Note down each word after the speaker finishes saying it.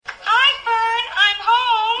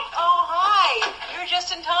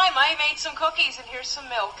eat some cookies, and here's some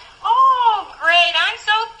milk. Oh, great. I'm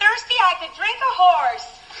so thirsty I could drink a horse.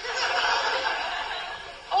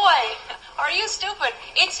 Boy, are you stupid?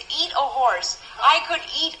 It's eat a horse. I could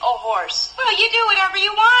eat a horse. Well, you do whatever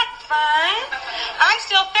you want, Fern. I'm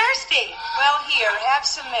still thirsty. Well, here, have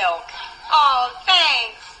some milk. Oh,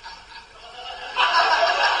 thanks.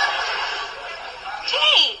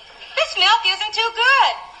 Gee, this milk isn't too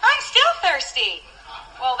good. I'm still thirsty.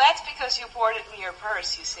 Well, that's because you poured it in your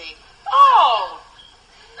purse, you see. Oh.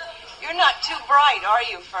 You're not too bright, are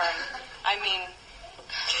you, Fern? I mean,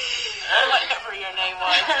 whatever your name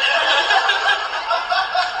was.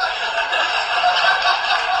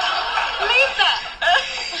 Lisa.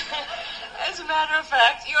 As a matter of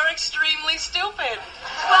fact, you're extremely stupid.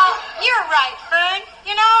 Well, you're right, Fern.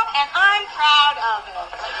 You know, and I'm proud of it.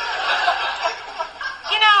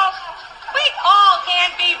 You know, we all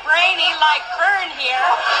can't be brainy like Fern here.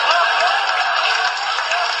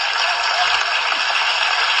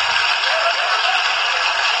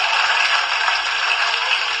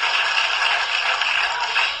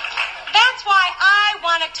 That's why I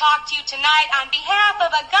want to talk to you tonight on behalf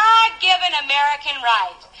of a God-given American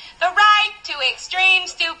right. The right to extreme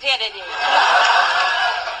stupidity.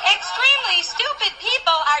 Extremely stupid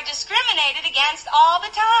people are discriminated against all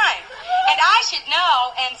the time. And I should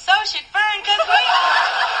know, and so should Fern, because we are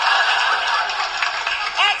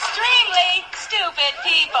extremely stupid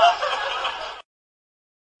people.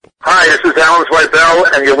 Hi, this is Alan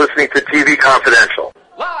Zweibel, and you're listening to TV Confidential.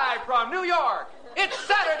 Live from New York, it's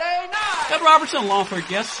Saturday Night! Ed Robertson, along with our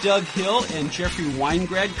guests Doug Hill and Jeffrey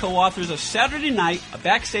Weingrad, co-authors of Saturday Night, a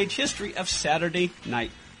backstage history of Saturday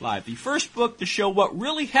Night Live, the first book to show what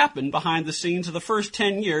really happened behind the scenes of the first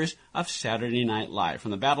 10 years of Saturday Night Live,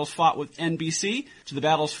 from the battles fought with NBC to the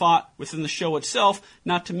battles fought within the show itself,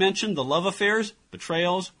 not to mention the love affairs,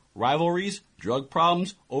 betrayals, rivalries, drug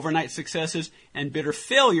problems, overnight successes, and bitter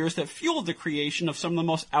failures that fueled the creation of some of the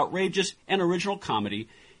most outrageous and original comedy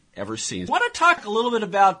ever seen. I want to talk a little bit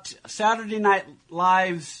about Saturday Night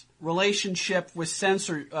Live's relationship with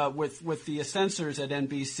with the censors at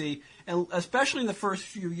NBC, and especially in the first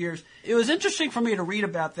few years. It was interesting for me to read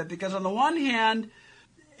about that because on the one hand,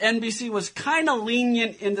 NBC was kind of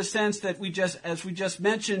lenient in the sense that as we just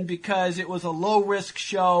mentioned, because it was a low-risk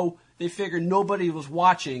show, they figured nobody was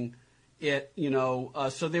watching it,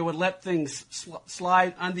 so they would let things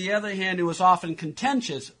slide. On the other hand, it was often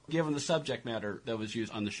contentious given the subject matter that was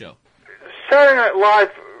used on the show. Saturday Night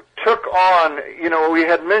Live took on, we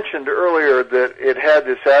had mentioned earlier that it had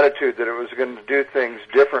this attitude that it was going to do things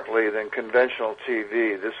differently than conventional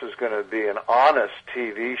TV. This was going to be an honest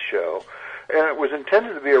TV show, and it was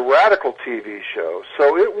intended to be a radical TV show.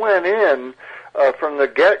 So it went in from the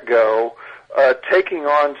get-go taking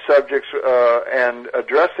on subjects and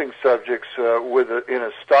addressing subjects in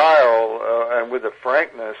a style and with a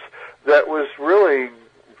frankness that was really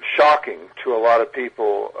shocking to a lot of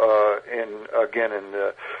people in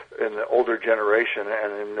the older generation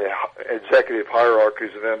and in the executive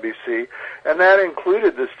hierarchies of NBC, and that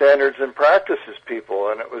included the standards and practices people.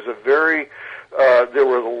 And it was a very there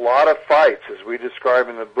were a lot of fights, as we describe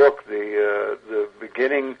in the book. The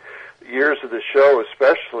beginning years of the show,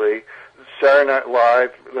 especially Saturday Night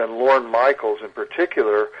Live and Lorne Michaels in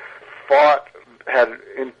particular, had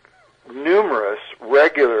numerous,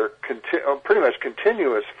 regular, pretty much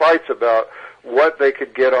continuous fights about what they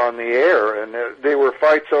could get on the air, and they were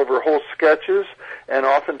fights over whole sketches, and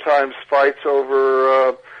oftentimes fights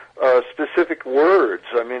over specific words.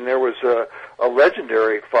 I mean, there was a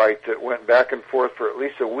legendary fight that went back and forth for at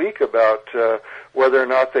least a week about whether or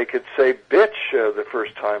not they could say "bitch" the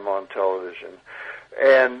first time on television.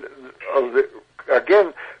 And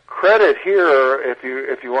again, credit here, if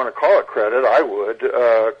you want to call it credit, I would.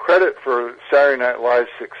 Credit for Saturday Night Live's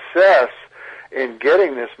success in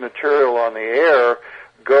getting this material on the air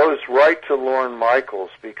goes right to Lorne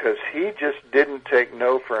Michaels, because he just didn't take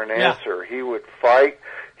no for an answer. He would fight,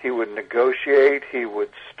 he would negotiate, he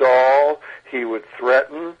would stall, he would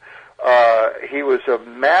threaten. He was a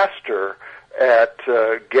master at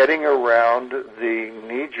getting around the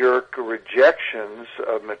knee-jerk rejections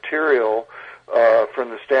of material from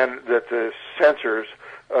the standard that the censors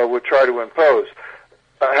would try to impose.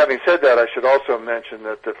 Having said that, I should also mention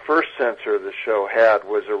that the first censor the show had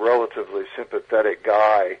was a relatively sympathetic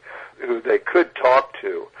guy who they could talk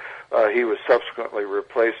to. He was subsequently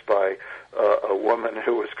replaced by a a woman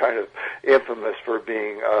who was kind of infamous for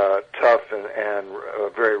being tough and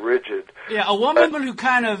very rigid. Yeah, a woman who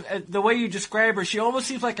kind of, the way you describe her, she almost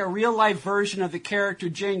seems like a real-life version of the character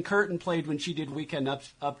Jane Curtin played when she did Weekend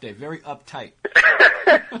Update. Very uptight.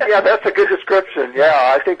 Yeah, that's a good description.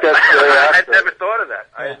 Yeah, I think that's very accurate. I'd never thought of that.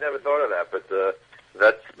 I had never thought of that, but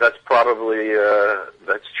that's probably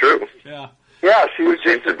that's true. Yeah. Yeah, she was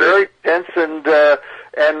just very tense and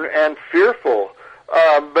fearful.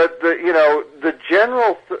 But the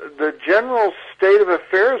general state of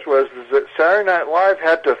affairs was that Saturday Night Live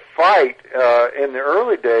had to fight in the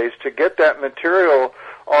early days to get that material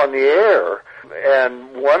on the air.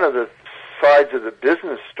 And one of the sides of the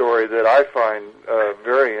business story that I find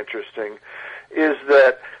very interesting is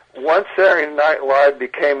that once Saturday Night Live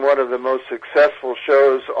became one of the most successful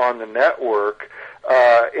shows on the network,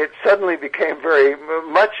 it suddenly became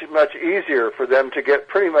much easier for them to get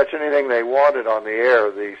pretty much anything they wanted on the air.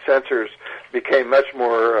 The censors became much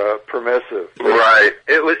more permissive. Right.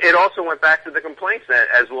 It also went back to the complaints,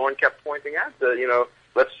 as Lorne kept pointing out.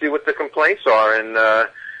 Let's see what the complaints are, and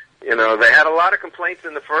they had a lot of complaints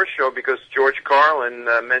in the first show because George Carlin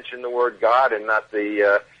mentioned the word God and not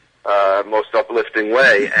the most uplifting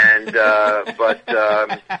way, and so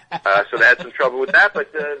they had some trouble with that.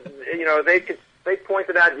 But they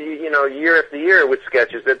pointed out, year after year with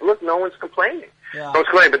sketches that, look, no one's complaining. Yeah. No one's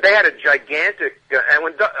complaining, but they had a gigantic, and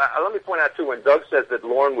when Doug, let me point out, too, when Doug says that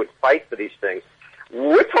Lorne would fight for these things,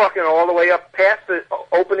 we're talking all the way up past the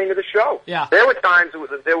opening of the show. Yeah. There were times,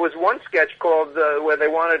 there was one sketch called, where they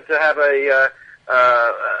wanted to have a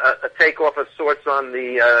takeoff of sorts on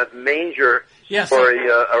the manger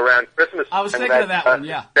around Christmas. I was thinking of that one,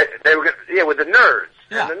 yeah. They were with the nerds.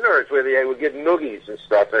 Yeah. And the nerds, where they would get noogies and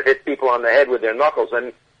stuff and hit people on the head with their knuckles.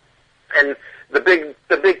 And the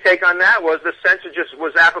big take on that was the censor just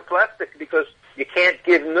was apoplectic because you can't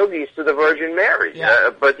give noogies to the Virgin Mary. Yeah.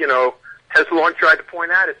 But as Lorne tried to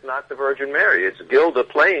point out, it's not the Virgin Mary. It's Gilda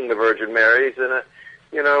playing the Virgin Mary in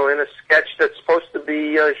a sketch that's supposed to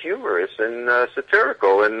be humorous and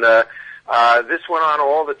satirical. And this went on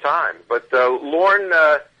all the time. But Lorne,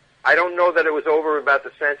 I don't know that it was over about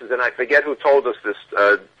the censors, and I forget who told us this,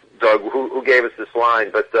 Doug, who gave us this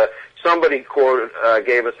line, but somebody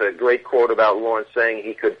gave us a great quote about Lorne saying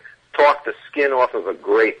he could talk the skin off of a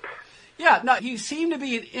grape. Yeah, no, he seemed to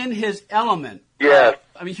be in his element. Yeah.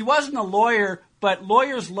 He wasn't a lawyer, but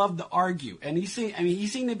lawyers love to argue, and he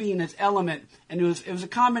seemed to be in his element, and it was a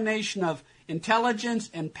combination of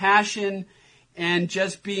intelligence and passion, and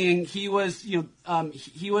just being, he was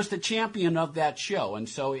the champion of that show, and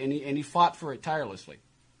he fought for it tirelessly.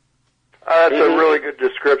 That's a really good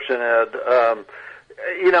description, Ed.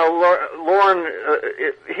 Lorne,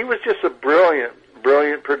 he was just a brilliant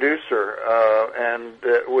producer, and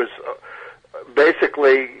it was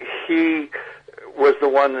basically he was the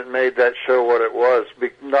one that made that show what it was,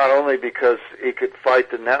 not only because he could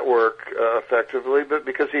fight the network effectively, but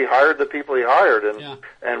because he hired the people he hired,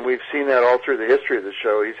 and we've seen that all through the history of the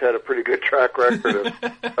show. He's had a pretty good track record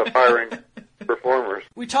of hiring performers.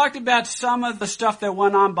 We talked about some of the stuff that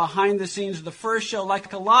went on behind the scenes of the first show,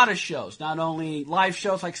 like a lot of shows, not only live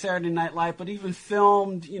shows like Saturday Night Live, but even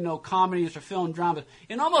filmed, comedies or filmed dramas.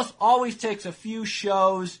 It almost always takes a few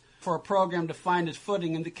shows for a program to find its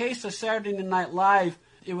footing. In the case of Saturday Night Live,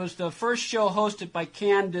 it was the first show hosted by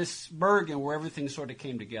Candice Bergen where everything sort of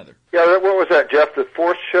came together. Yeah, what was that, Jeff? The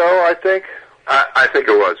fourth show, I think? I think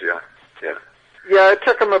it was, yeah. Yeah, it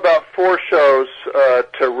took him about 4 shows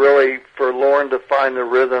for Lorne to find the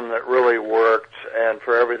rhythm that really worked and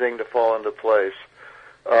for everything to fall into place.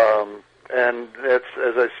 And it's,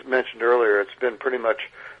 as I mentioned earlier, it's been pretty much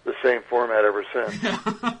the same format ever since.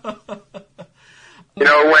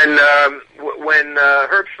 When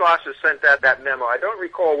Herb Schlosser sent out that memo, I don't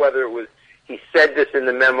recall whether it was he said this in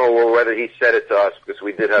the memo or whether he said it to us, because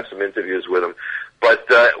we did have some interviews with him. But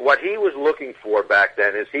what he was looking for back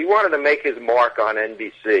then is he wanted to make his mark on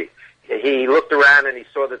NBC. He looked around and he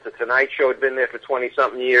saw that the Tonight Show had been there for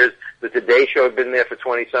 20-something years, the Today Show had been there for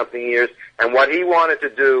 20-something years, and what he wanted to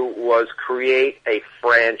do was create a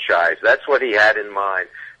franchise. That's what he had in mind.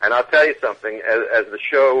 And I'll tell you something, as the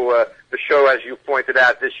show, as you pointed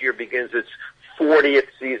out, this year begins its 40th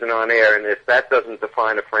season on air, and if that doesn't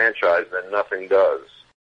define a franchise, then nothing does.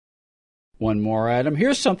 One more item.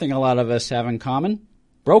 Here's something a lot of us have in common.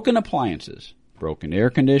 Broken appliances. Broken air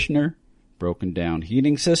conditioner, broken down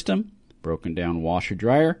heating system, broken down washer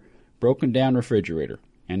dryer, broken down refrigerator.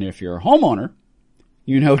 And if you're a homeowner,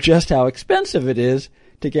 you know just how expensive it is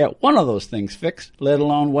to get one of those things fixed, let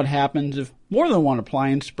alone what happens if more than one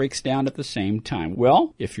appliance breaks down at the same time.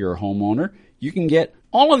 Well, if you're a homeowner, you can get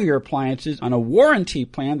all of your appliances on a warranty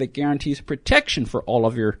plan that guarantees protection for all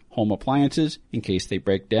of your home appliances in case they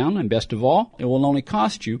break down. And best of all, it will only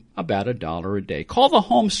cost you about $1 a day. Call the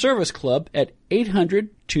Home Service Club at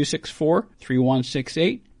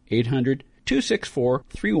 800-264-3168,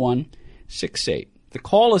 800-264-3168. The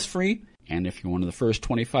call is free, and if you're one of the first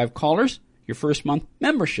 25 callers, your first month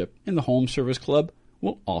membership in the Home Service Club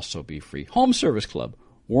will also be free. Home Service Club,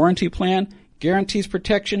 warranty plan, guarantees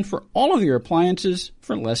protection for all of your appliances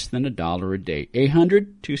for less than $1 a day.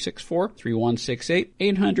 800-264-3168,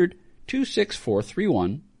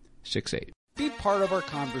 800-264-3168. Be part of our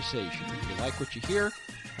conversation. If you like what you hear,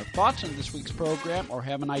 have thoughts on this week's program, or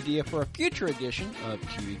have an idea for a future edition of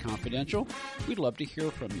TV Confidential, we'd love to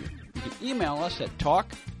hear from you. You can email us at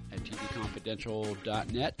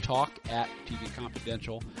talk@tvconfidential.net,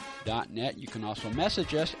 talk@tvconfidential.net. You can also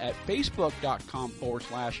message us at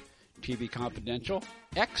facebook.com/TV Confidential,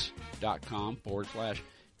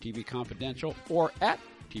 x.com/TV Confidential, or at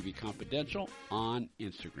TV Confidential on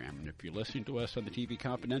Instagram. And if you're listening to us on the TV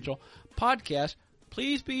Confidential podcast,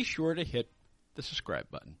 please be sure to hit the subscribe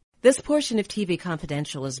button. This portion of TV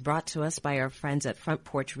Confidential is brought to us by our friends at Front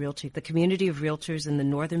Porch Realty, the community of realtors in the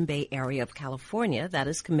Northern Bay area of California that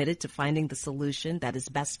is committed to finding the solution that is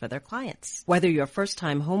best for their clients. Whether you're a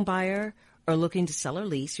first-time home buyer or looking to sell or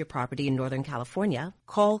lease your property in Northern California,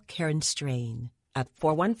 call Karen Strain at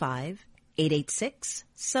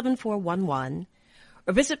 415-886-7411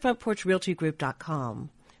 or visit frontporchrealtygroup.com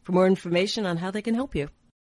for more information on how they can help you.